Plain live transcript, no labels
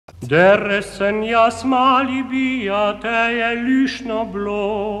Deres sem jaz mali bija, te je lušno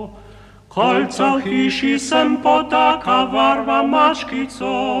bilo, kolca v hiši sem potaka varva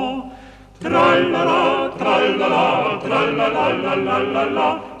mačkico. Trallala, trallala, trallala, la la la la,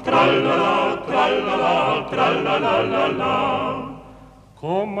 trallala, trallala, trallala, la la.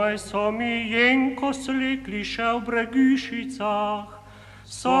 Komaj so mi jenko slikli še v Bregušicah,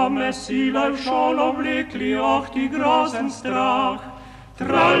 so me sile v šolo vlekli, oh ti grozen strah.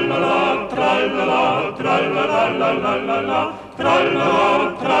 Trallala, trallala, trallala, la la la la,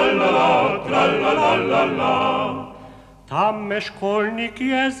 trallala, trallala, trallala, la la. Tam me školnik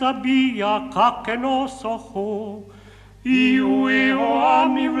je zabija, kake nosoho, a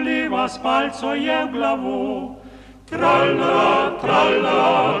mi vleva s palco je v glavo. Trallala,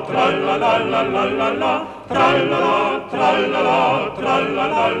 trallala, trallala, la la la la, trallala, trallala,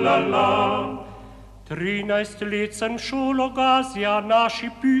 trallala, la la. 13 let sem šolo gazja, naši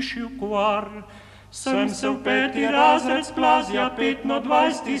piši v kvar, sem se v 5. razred splazja,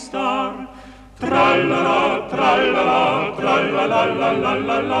 25 star. Trallala, trallala, trallala, la la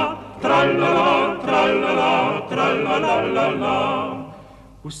la la, trallala, trallala, trallala, la la.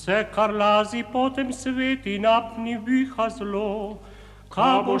 Vse, kar lazi po tem sveti, napni viha zlo,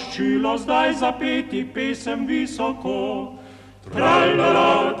 ka boš čilo zdaj zapeti pesem visoko.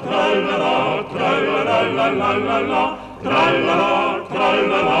 Trallala, trallala, trallala, la la la la, trallala,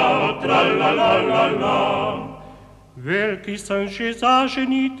 trallala, trallala, la la. Veliki sem že za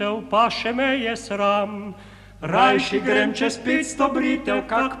ženitev, pa še me je sram, rajši grem čez 500 britev,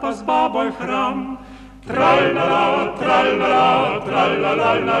 kak pa z baboj hram. Trallala, trallala,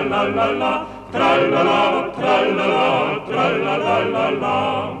 trallala, la la la la, trallala, trallala, trallala, la la.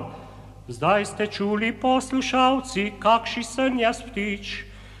 Zdaj ste čuli poslušalci, kakši sem jaz ptič,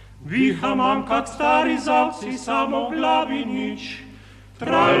 viha mam kak stari zavci, samo v glavi nič.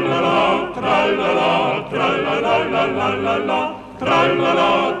 Trallala, trallala, trallala, la la la la,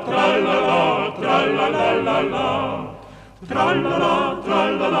 trallala, trallala, trallala, la la. Trallala,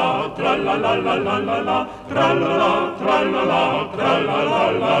 trallala, trallala, la la la la, trallala, trallala, trallala,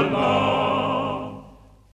 la la.